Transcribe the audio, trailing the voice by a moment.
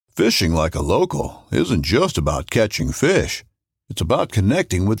Fishing like a local isn't just about catching fish. It's about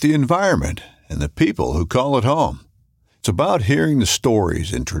connecting with the environment and the people who call it home. It's about hearing the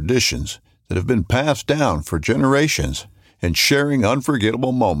stories and traditions that have been passed down for generations and sharing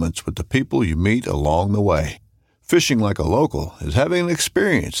unforgettable moments with the people you meet along the way. Fishing like a local is having an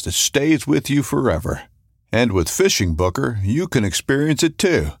experience that stays with you forever. And with Fishing Booker, you can experience it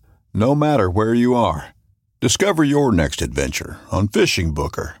too, no matter where you are. Discover your next adventure on Fishing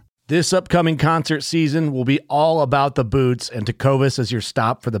Booker. This upcoming concert season will be all about the boots, and Tecovas is your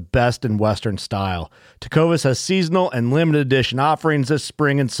stop for the best in Western style. Tecovas has seasonal and limited edition offerings this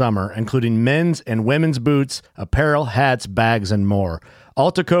spring and summer, including men's and women's boots, apparel, hats, bags, and more.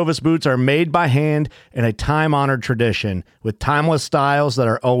 All Tecovas boots are made by hand in a time-honored tradition with timeless styles that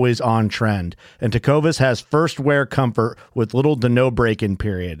are always on trend. And Tecovas has first wear comfort with little to no break-in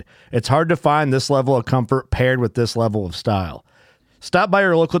period. It's hard to find this level of comfort paired with this level of style. Stop by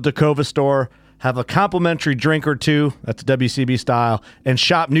your local Tecovas store, have a complimentary drink or two, that's WCB style, and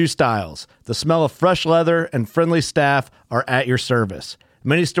shop new styles. The smell of fresh leather and friendly staff are at your service.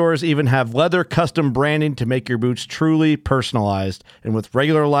 Many stores even have leather custom branding to make your boots truly personalized. And with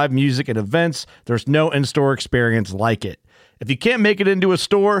regular live music and events, there's no in-store experience like it. If you can't make it into a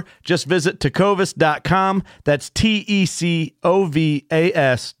store, just visit tecovas.com. That's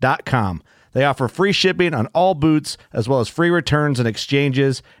TECOVAS.com. They offer free shipping on all boots, as well as free returns and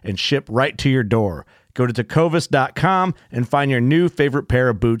exchanges, and ship right to your door. Go to tecovas.com and find your new favorite pair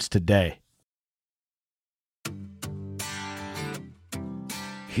of boots today.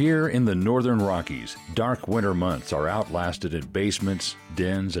 Here in the Northern Rockies, dark winter months are outlasted in basements,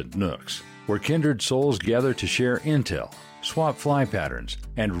 dens, and nooks, where kindred souls gather to share intel, swap fly patterns,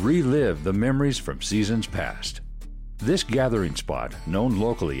 and relive the memories from seasons past. This gathering spot, known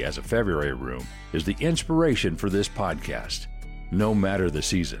locally as a February room, is the inspiration for this podcast. No matter the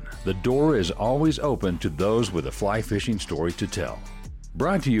season, the door is always open to those with a fly fishing story to tell.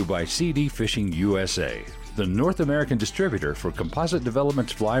 Brought to you by CD Fishing USA, the North American distributor for Composite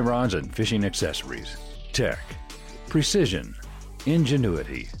Development's fly rods and fishing accessories. Tech, precision,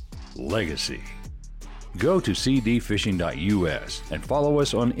 ingenuity, legacy. Go to cdfishing.us and follow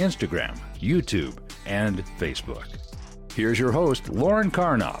us on Instagram, YouTube, and Facebook. Here's your host, Lauren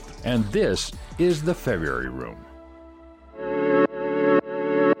Carnop, and this is the February Room.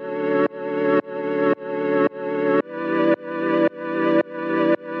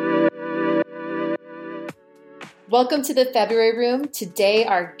 Welcome to the February Room. Today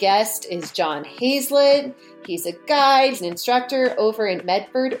our guest is John Hazlett. He's a guide, he's an instructor over in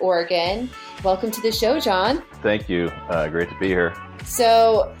Medford, Oregon. Welcome to the show, John. Thank you. Great to be here.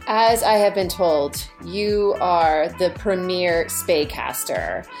 So, as I have been told, you are the premier spay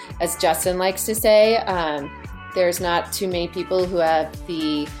caster. As Justin likes to say, there's not too many people who have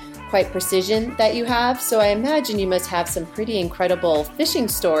the quite precision that you have. So I imagine you must have some pretty incredible fishing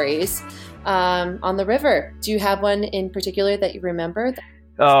stories on the river. Do you have one in particular that you remember?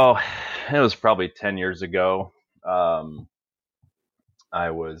 Oh, it was probably 10 years ago. I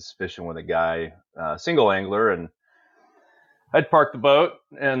was fishing with a guy, single angler, and I'd parked the boat,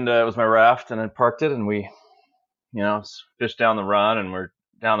 and it was my raft, and I parked it, and we, fished down the run, and we're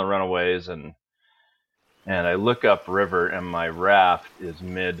down the runaways, and I look up river, and my raft is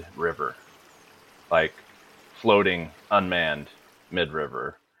mid-river, like floating, unmanned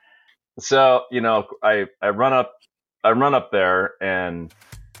mid-river. So, I run up there and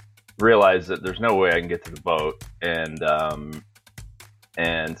realize that there's no way I can get to the boat, and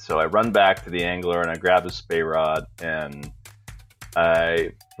so I run back to the angler, and I grab the spay rod, and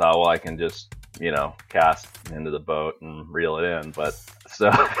I thought, well, I can just, cast into the boat and reel it in. But so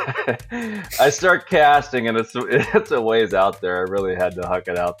I start casting, and it's a ways out there. I really had to huck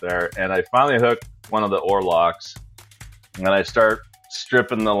it out there. And I finally hook one of the oar locks, and I start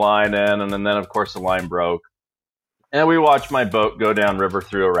stripping the line in. And then of course, the line broke. And we watched my boat go down river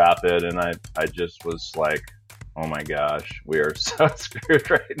through a rapid. And I just was like, oh my gosh, we are so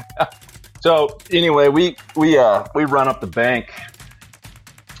screwed right now. So anyway, we run up the bank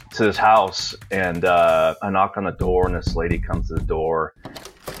to this house, and I knock on the door, and this lady comes to the door,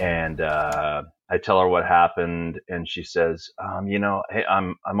 and I tell her what happened, and she says, hey,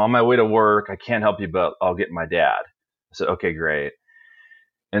 I'm on my way to work. I can't help you, but I'll get my dad. I said, okay, great.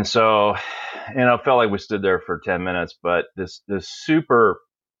 And so, it felt like we stood there for 10 minutes, but this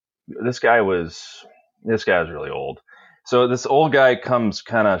guy was really old. So this old guy comes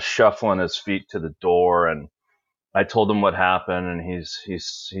kind of shuffling his feet to the door, and I told him what happened, and he's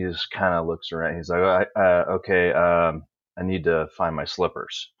kind of looks around. He's like, okay, I need to find my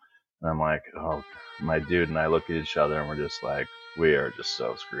slippers. And I'm like, oh, my dude. And I look at each other, and we're just like, we are just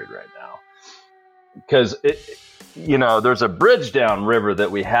so screwed right now. Because, there's a bridge downriver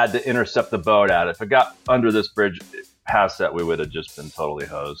that we had to intercept the boat at. If it got under this bridge past that, we would have just been totally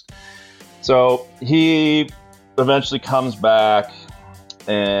hosed. So he eventually comes back,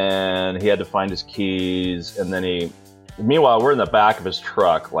 and he had to find his keys. And then meanwhile, we're in the back of his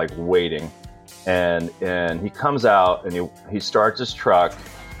truck, like waiting. And he comes out, and he starts his truck,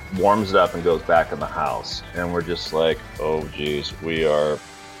 warms it up, and goes back in the house. And we're just like, oh, geez, we're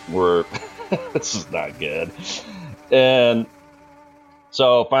this is not good. And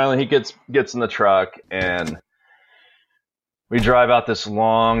so finally he gets in the truck, and we drive out this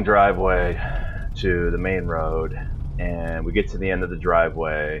long driveway to the main road, and we get to the end of the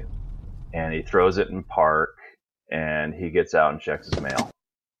driveway, and he throws it in park, and he gets out and checks his mail.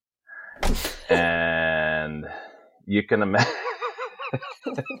 And you can imagine.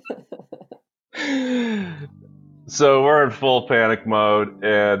 So we're in full panic mode,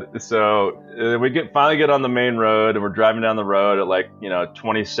 and so we finally get on the main road, and we're driving down the road at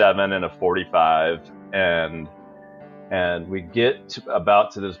 27 and a 45, and we get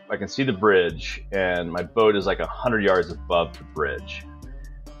about to this. I can see the bridge, and my boat is like 100 yards above the bridge,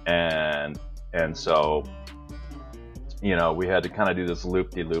 and so we had to kind of do this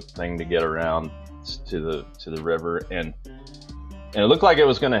loop-de-loop thing to get around to the river, and it looked like it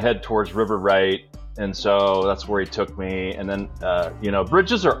was going to head towards River Right. And so that's where he took me. And then,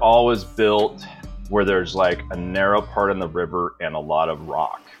 bridges are always built where there's like a narrow part in the river and a lot of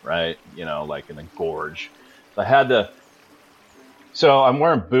rock, right? Like in a gorge. So I'm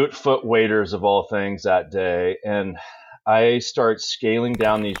wearing boot foot waders of all things that day. And I start scaling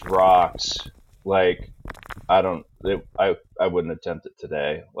down these rocks. Like, I wouldn't attempt it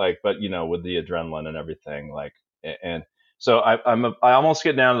today. Like, but with the adrenaline and everything, so I almost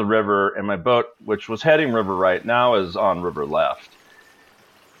get down to the river, and my boat, which was heading River Right, now is on River Left.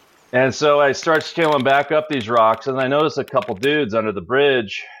 And so I start scaling back up these rocks, and I notice a couple dudes under the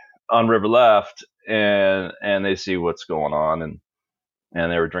bridge on River Left, and they see what's going on, and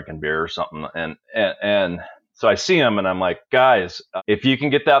they were drinking beer or something. And so I see them, and I'm like, guys, if you can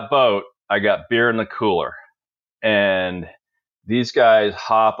get that boat, I got beer in the cooler. And these guys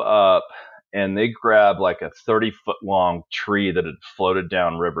hop up, and they grab like a 30-foot long tree that had floated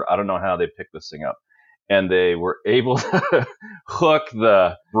downriver. I don't know how they picked this thing up. And they were able to hook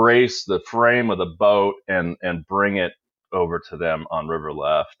the frame of the boat and bring it over to them on River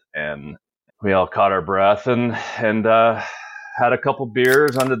Left. And we all caught our breath and had a couple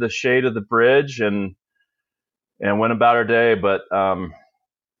beers under the shade of the bridge and went about our day. But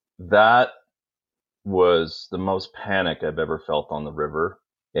that was the most panic I've ever felt on the river.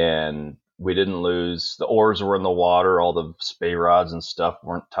 And we didn't lose. The oars were in the water. All the spey rods and stuff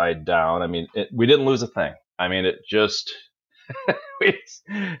weren't tied down. I mean, we didn't lose a thing. I mean, it just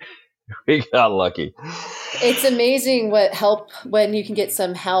we got lucky. It's amazing when you can get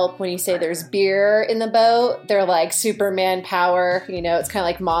some help. When you say there's beer in the boat, they're like Superman power. It's kind of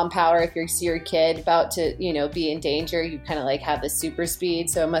like mom power. If you see your kid about to, be in danger, you kind of like have the super speed.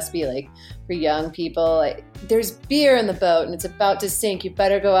 So it must be like for young people, like there's beer in the boat and it's about to sink. You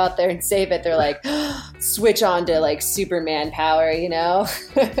better go out there and save it. They're like, switch on to like Superman power,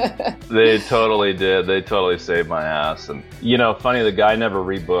 They totally did. They totally saved my ass. And, funny, the guy never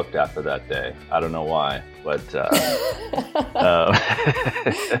rebooked after that day. I don't know why, but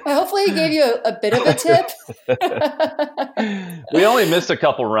hopefully he gave you a bit of a tip. We only missed a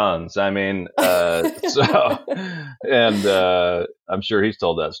couple runs. I mean, I'm sure he's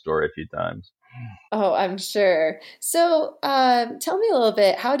told that story a few times. Oh, I'm sure. So tell me a little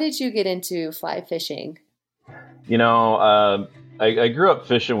bit, how did you get into fly fishing? I grew up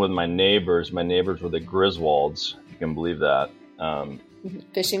fishing with my neighbors. My neighbors were the Griswolds. You can believe that.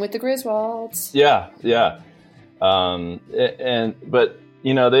 Fishing with the Griswolds. Yeah. But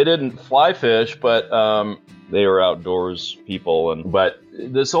they didn't fly fish, but they were outdoors people. But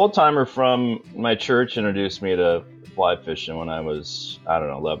this old timer from my church introduced me to fly fishing when I was,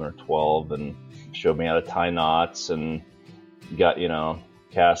 11 or 12, and showed me how to tie knots and got,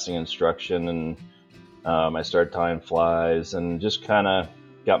 casting instruction. And I started tying flies and just kind of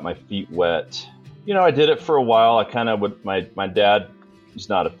got my feet wet. I did it for a while. I kind of would, my dad is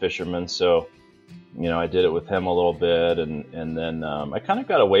not a fisherman, so, I did it with him a little bit. And then I kind of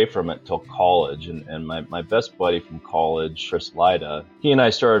got away from it till college. And my best buddy from college, Chris Lida, he and I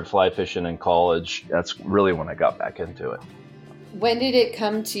started fly fishing in college. That's really when I got back into it. When did it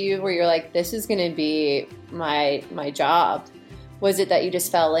come to you where you're like, this is going to be my job? Was it that you just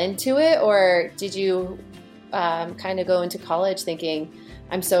fell into it, or did you kind of go into college thinking,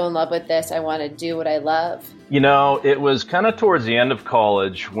 I'm so in love with this. I want to do what I love? It was kind of towards the end of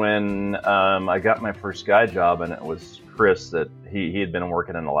college when I got my first guide job, and it was Chris that he had been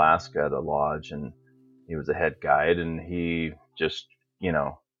working in Alaska at a lodge, and he was a head guide, and he just,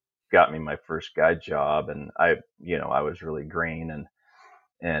 got me my first guide job, and I was really green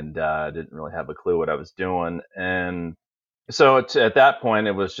and didn't really have a clue what I was doing. And so at that point,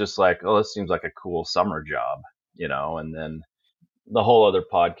 it was just like, oh, this seems like a cool summer job, and then the whole other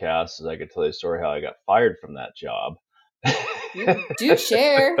podcast is I could tell you a story how I got fired from that job. You do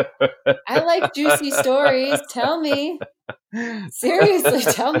share. I like juicy stories. Tell me. Seriously,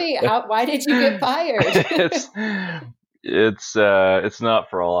 tell me, why did you get fired? It's not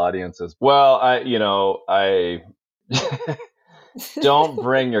for all audiences. Well, I don't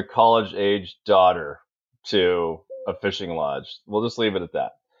bring your college age daughter to a fishing lodge. We'll just leave it at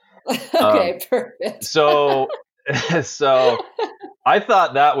that. Okay, perfect. So I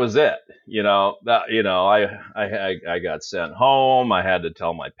thought that was it. I got sent home. I had to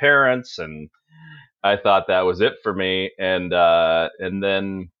tell my parents, and I thought that was it for me. And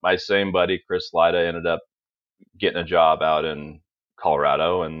then my same buddy Chris Lida ended up getting a job out in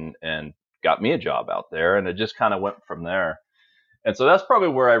Colorado, and got me a job out there, and it just kind of went from there. And so that's probably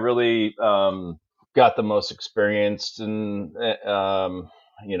where I really got the most experience. And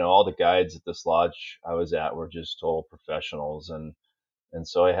all the guides at this lodge I was at were just total professionals, and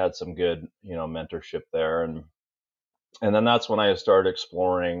so I had some good mentorship there, and then that's when I started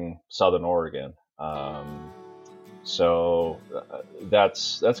exploring Southern Oregon. So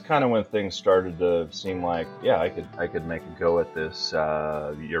that's kind of when things started to seem like, yeah, I could make a go at this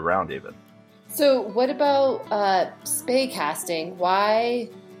year round even. So what about spey casting? Why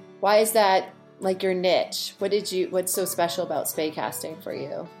is that like your niche? What's so special about spey casting for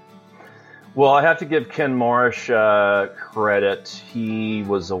you? Well, I have to give Ken Morrish credit. He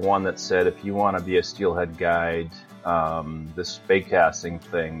was the one that said, if you want to be a steelhead guide, this spey casting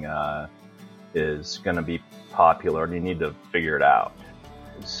thing is going to be popular, and you need to figure it out.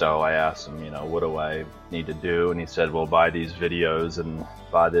 So I asked him, what do I need to do? And he said, well, buy these videos and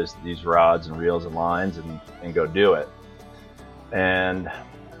buy these rods and reels and lines and go do it. And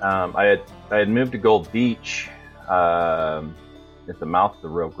I had moved to Gold Beach at the mouth of the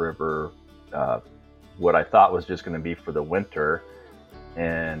Rogue River, what I thought was just going to be for the winter.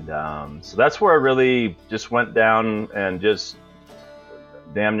 And so that's where I really just went down and just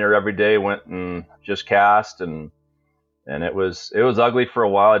damn near every day went and just cast, and it was ugly for a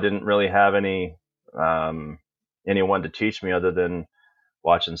while. I didn't really have anyone to teach me other than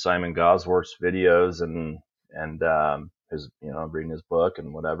watching Simon Gosworth's videos and his reading his book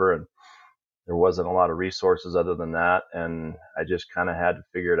and whatever, and there wasn't a lot of resources other than that, and I just kind of had to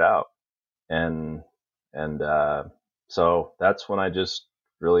figure it out. And so that's when I just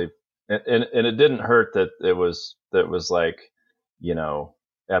really, and it didn't hurt that it was like,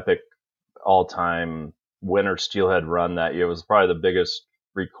 epic all-time winter steelhead run that year. It was probably the biggest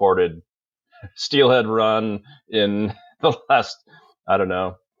recorded steelhead run in the last,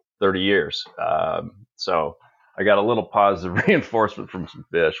 30 years. So I got a little positive reinforcement from some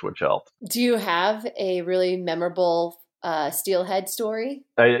fish, which helped. Do you have a really memorable steelhead story?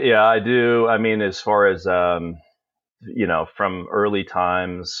 Yeah, I do. I mean, as far as, from early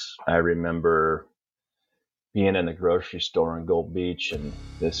times, I remember being in the grocery store in Gold Beach, and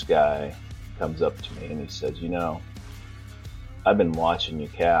this guy comes up to me and he says, I've been watching you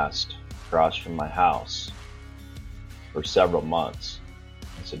cast across from my house for several months.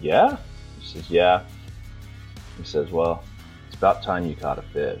 I said, yeah? He says, yeah. He says, well, it's about time you caught a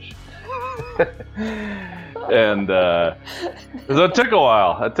fish. And so it took a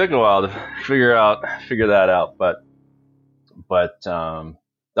while. It took a while to figure that out. But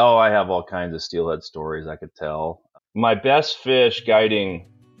I have all kinds of steelhead stories I could tell. My best fish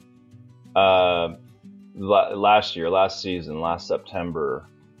guiding last season, last September,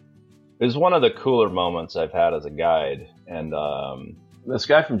 is one of the cooler moments I've had as a guide. And this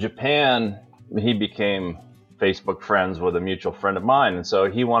guy from Japan, he became Facebook friends with a mutual friend of mine, and so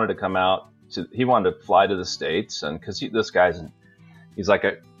he wanted to come out. He wanted to fly to the States, and because this guy's he's like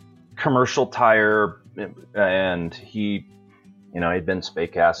a commercial tire, and he'd been spey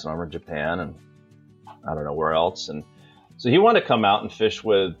casting over in Japan and I don't know where else, and so he wanted to come out and fish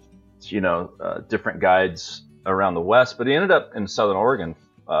with different guides around the West, but he ended up in Southern Oregon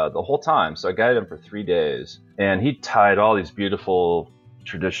the whole time. So I guided him for 3 days, and he tied all these beautiful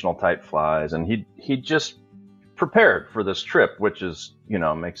traditional type flies, and he just prepared for this trip, which is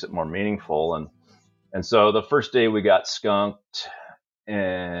makes it more meaningful. And so the first day we got skunked,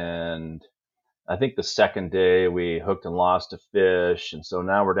 and I think the second day we hooked and lost a fish. And so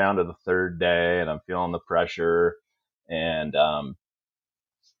now we're down to the third day and I'm feeling the pressure. And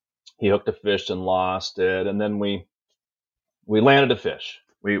he hooked a fish and lost it. And then we landed a fish.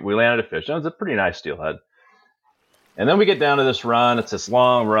 We landed a fish. It was a pretty nice steelhead. And then we get down to this run. It's this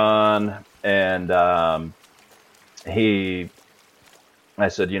long run. And I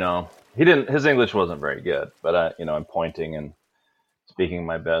said, his English wasn't very good, but I'm pointing and speaking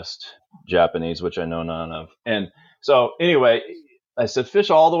my best Japanese, which I know none of. And so anyway, I said, fish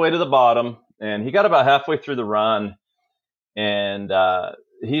all the way to the bottom. And he got about halfway through the run and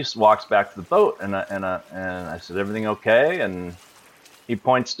he just walks back to the boat. And I said, everything okay? And he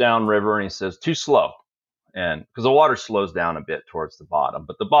points downriver and he says, too slow. And because the water slows down a bit towards the bottom,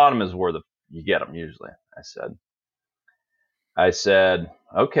 but the bottom is where you get them usually. I said,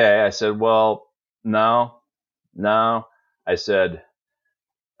 okay. I said, well, no. I said,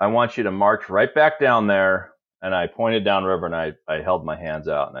 I want you to march right back down there. And I pointed downriver and I held my hands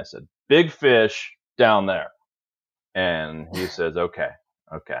out and I said, big fish down there. And he says, okay.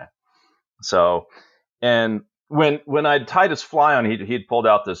 So, and when I'd tied his fly on, he'd pulled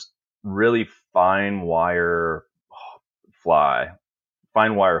out this really fine wire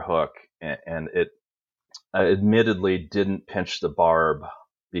hook, and it admittedly didn't pinch the barb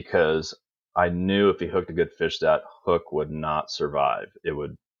because I knew if he hooked a good fish, that hook would not survive. It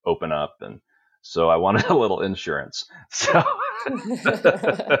would open up. And so I wanted a little insurance. So,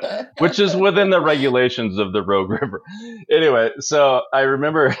 which is within the regulations of the Rogue River. Anyway, so I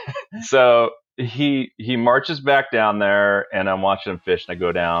remember, so he marches back down there and I'm watching him fish and I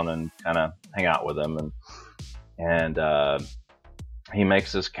go down and kind of hang out with him and he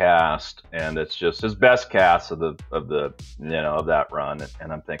makes this cast and it's just his best cast of that run.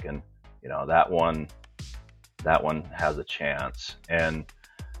 And I'm thinking, that one has a chance. And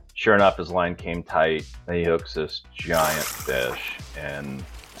sure enough, his line came tight and he hooks this giant fish. And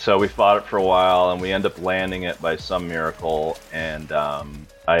so we fought it for a while and we end up landing it by some miracle. And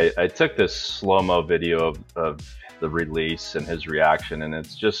I took this slow-mo video of the release and his reaction. And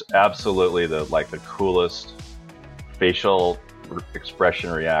it's just absolutely the coolest facial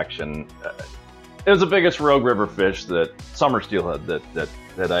expression reaction. It was the biggest Rogue River fish summer steelhead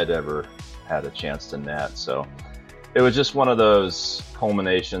that I'd ever had a chance to net. So it was just one of those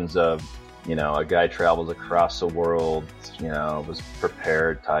culminations of, a guy travels across the world, was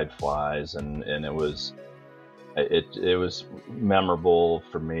prepared, tied flies, and it was memorable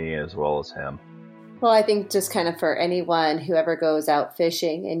for me as well as him. Well, I think just kind of for anyone who ever goes out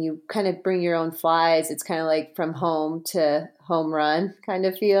fishing and you kind of bring your own flies, it's kind of like from home to home run kind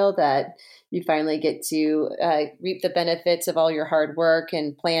of feel that you finally get to reap the benefits of all your hard work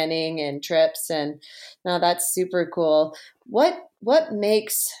and planning and trips. And no, that's super cool. What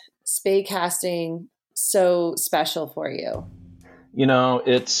makes spey casting so special for you?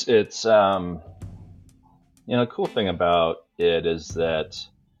 It's the cool thing about it is that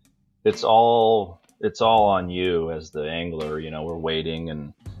it's all on you as the angler. We're waiting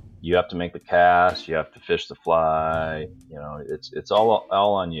and you have to make the cast, you have to fish the fly, it's all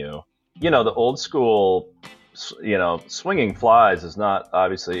on you. The old school, swinging flies is not,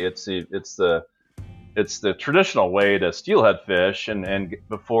 obviously it's the traditional way to steelhead fish. And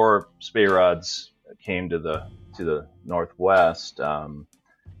before spey rods came to the Northwest,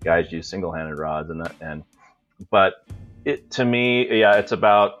 guys use single-handed rods but to me, it's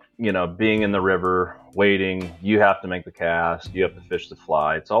about, being in the river, waiting. You have to make the cast. You have to fish the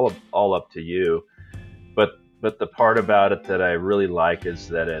fly. It's all up to you. But the part about it that I really like is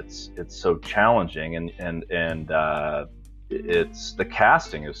that it's so challenging and it's the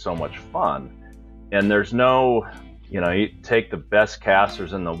casting is so much fun. And there's no, you take the best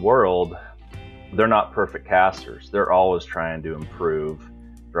casters in the world. They're not perfect casters. They're always trying to improve.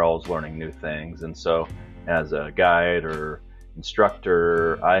 They're always learning new things. And so as a guide or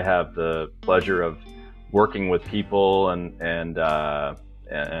instructor, I have the pleasure of working with people and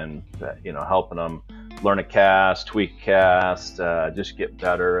helping them learn a cast, tweak a cast, just get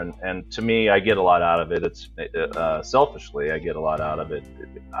better. And to me, I get a lot out of it. It's selfishly, I get a lot out of it.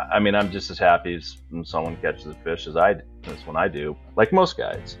 I mean, I'm just as happy as when someone catches a fish as when I do. Like most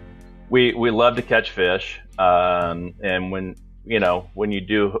guys, we love to catch fish. And when you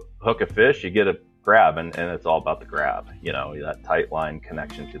do hook a fish, you get a grab, and it's all about the grab. That tight line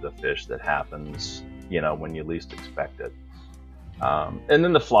connection to the fish that happens, when you least expect it. And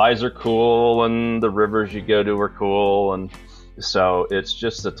then the flies are cool, and the rivers you go to are cool, and so it's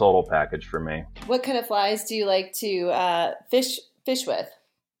just the total package for me. What kind of flies do you like to fish with?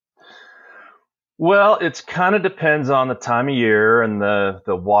 Well, it kind of depends on the time of year and the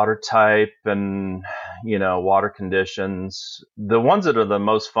water type and, water conditions. The ones that are the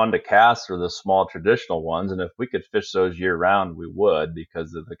most fun to cast are the small traditional ones. And if we could fish those year round, we would,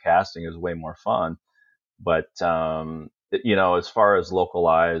 because the casting is way more fun. But, as far as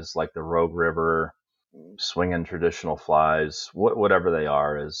localized, like the Rogue River, swinging traditional flies, whatever they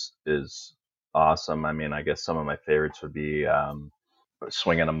are is awesome. I mean, I guess some of my favorites would be,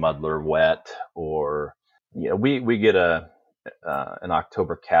 swinging a muddler wet, or we get an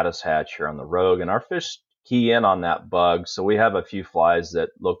October caddis hatch here on the Rogue, and our fish key in on that bug. So we have a few flies that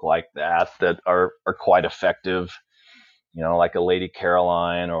look like that are quite effective. Like a Lady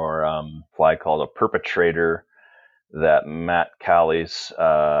Caroline, or fly called a perpetrator that Matt Callies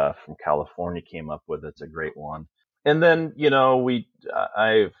from California came up with. It's a great one. And then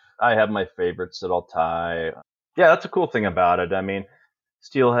I have my favorites that I'll tie. Yeah, that's a cool thing about it. I mean,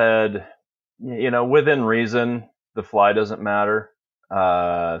 steelhead, within reason, the fly doesn't matter.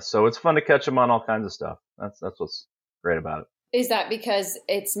 So it's fun to catch them on all kinds of stuff. That's what's great about it. Is that because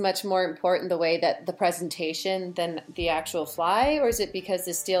it's much more important the way that the presentation than the actual fly? Or is it because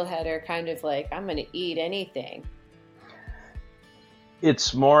the steelhead are kind of like, I'm going to eat anything?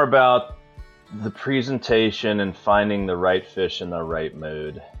 It's more about the presentation and finding the right fish in the right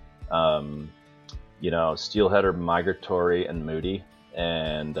mood. Steelhead are migratory and moody.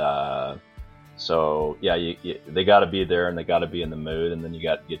 And so, yeah, they got to be there, and they got to be in the mood, and then you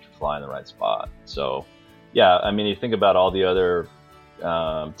got to get your fly in the right spot. So, yeah, I mean, you think about all the other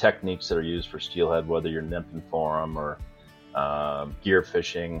techniques that are used for steelhead, whether you're nymphing for them or gear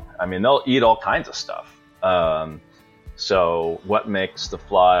fishing. I mean, they'll eat all kinds of stuff. So what makes the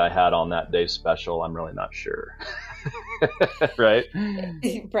fly I had on that day special, I'm really not sure. Right?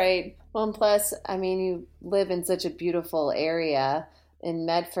 Right. Well, and plus, I mean, you live in such a beautiful area in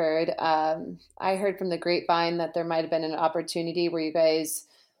Medford. I heard from the grapevine that there might have been an opportunity where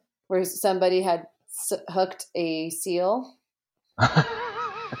somebody had hooked a seal.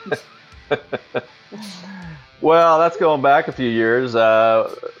 Well, that's going back a few years.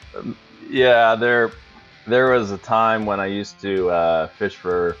 Yeah, there was a time when I used to fish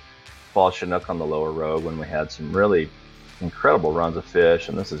for fall Chinook on the lower Rogue, when we had some really incredible runs of fish,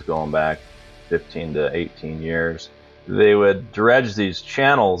 and this is going back 15 to 18 years. They would dredge these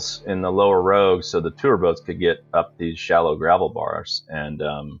channels in the lower Rogue so the tour boats could get up these shallow gravel bars. And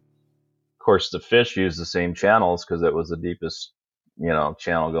of course, the fish used the same channels because it was the deepest,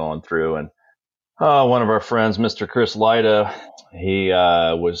 channel going through. And one of our friends, Mr. Chris Lyda, he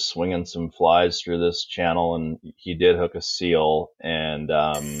was swinging some flies through this channel, and he did hook a seal, and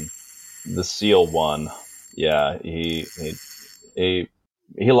the seal won. Yeah, he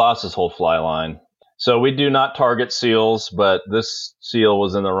lost his whole fly line. So we do not target seals, but this seal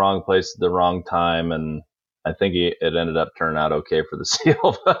was in the wrong place at the wrong time, and I think it ended up turning out okay for the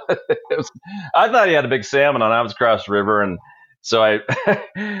seal. I thought he had a big salmon on. I was across the river, and so I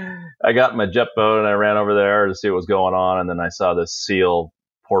got my jet boat and I ran over there to see what was going on, and then I saw this seal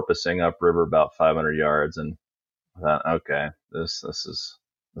porpoising upriver about 500 yards, and I thought, okay, this is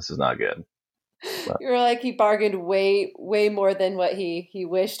not good. You were like, he bargained way more than what he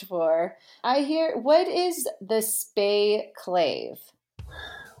wished for. I hear, what is the Spey Clave?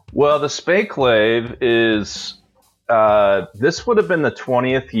 Well, the Spey Clave is, this would have been the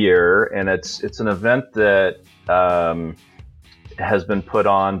 20th year, and it's an event that has been put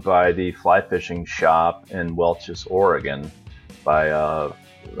on by the fly fishing shop in Welch's, Oregon, by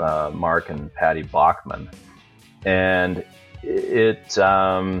Mark and Patty Bachman. And it's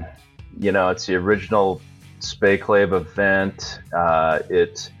the original Spey Clave event.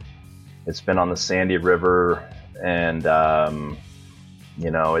 It's been on the Sandy River, and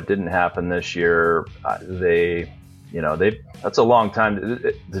it didn't happen this year. That's a long time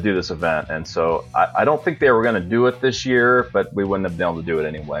to do this event, and so I don't think they were going to do it this year, but we wouldn't have been able to do it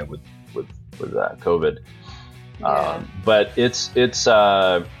anyway with COVID. Yeah. But it's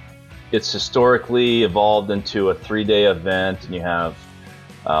historically evolved into a 3-day event, and you have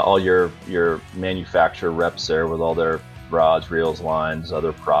all your manufacturer reps there with all their rods, reels, lines,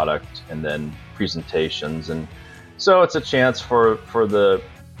 other product, and then presentations. And so it's a chance for the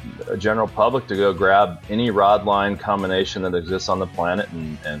general public to go grab any rod line combination that exists on the planet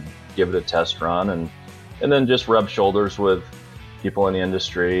and give it a test run, and then just rub shoulders with people in the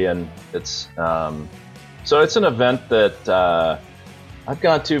industry. And it's so it's an event that I've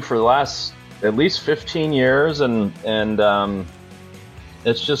gone to for the last at least 15 years, and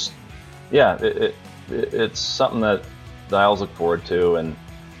it's just, yeah, it's something that I always look forward to. And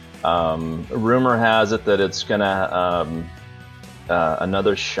rumor has it that it's gonna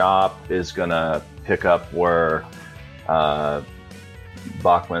another shop is going to pick up where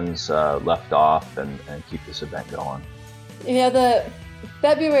Bachman's left off and keep this event going. The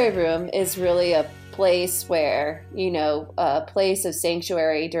February room is really a place where, a place of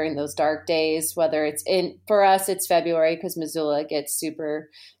sanctuary during those dark days, whether for us, it's February because Missoula gets super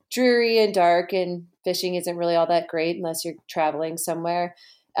dreary and dark and fishing isn't really all that great unless you're traveling somewhere.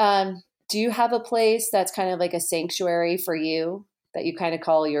 Do you have a place that's kind of like a sanctuary for you that you kind of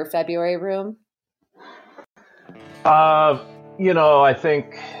call your February room? I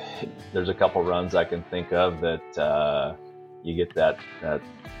think there's a couple runs I can think of that you get that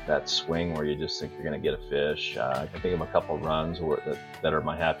swing where you just think you're going to get a fish. I can think of a couple runs that are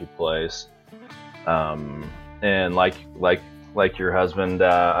my happy place. And like your husband,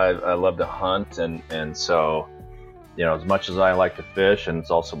 I love to hunt, and so as much as I like to fish, and it's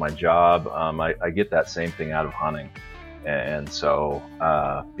also my job, I get that same thing out of hunting. And so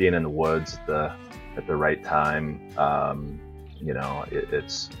being in the woods at the right time,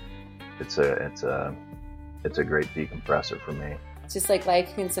 it's a great decompressor for me. It's just like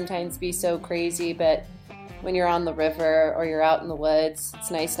life can sometimes be so crazy, but when you're on the river or you're out in the woods,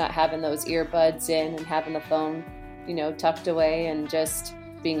 it's nice not having those earbuds in and having the phone, tucked away and just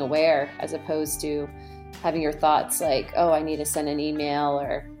being aware, as opposed to having your thoughts like, oh, I need to send an email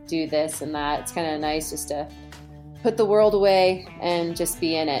or do this and that. It's kind of nice just to put the world away and just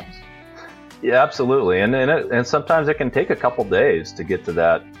be in it. Yeah, absolutely. And sometimes it can take a couple days to get to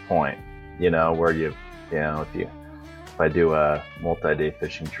that point, where if I do a multi-day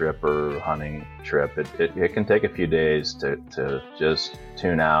fishing trip or hunting trip, it can take a few days to just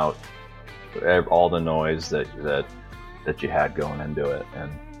tune out all the noise that you had going into it.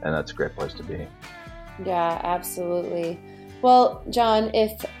 And that's a great place to be. Yeah, absolutely. Well, John,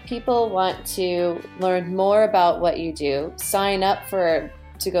 if people want to learn more about what you do, sign up to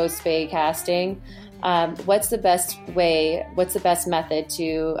go spey casting, what's the best method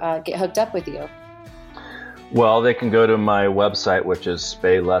to get hooked up with you? Well, they can go to my website, which is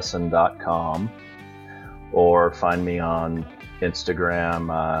speylesson.com, or find me on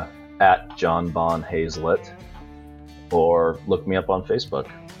Instagram at John Bon Hazlett, or look me up on Facebook.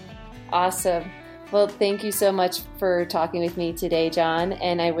 Awesome. Well, thank you so much for talking with me today, John,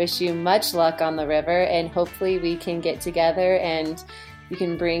 and I wish you much luck on the river, and hopefully we can get together and you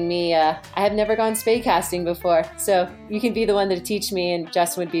can bring me, I have never gone spey casting before, so you can be the one to teach me, and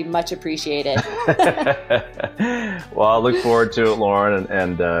Justin would be much appreciated. Well, I look forward to it, Lauren,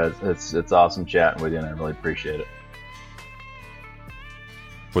 and it's awesome chatting with you, and I really appreciate it.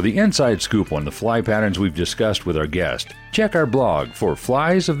 For the inside scoop on the fly patterns we've discussed with our guest, check our blog for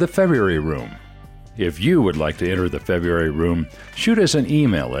Flies of the February Room. If you would like to enter the February Room, shoot us an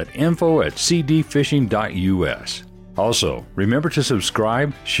email at info@cdfishing.us. Also, remember to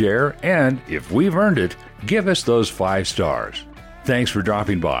subscribe, share, and, if we've earned it, give us those 5 stars. Thanks for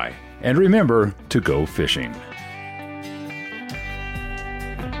dropping by, and remember to go fishing.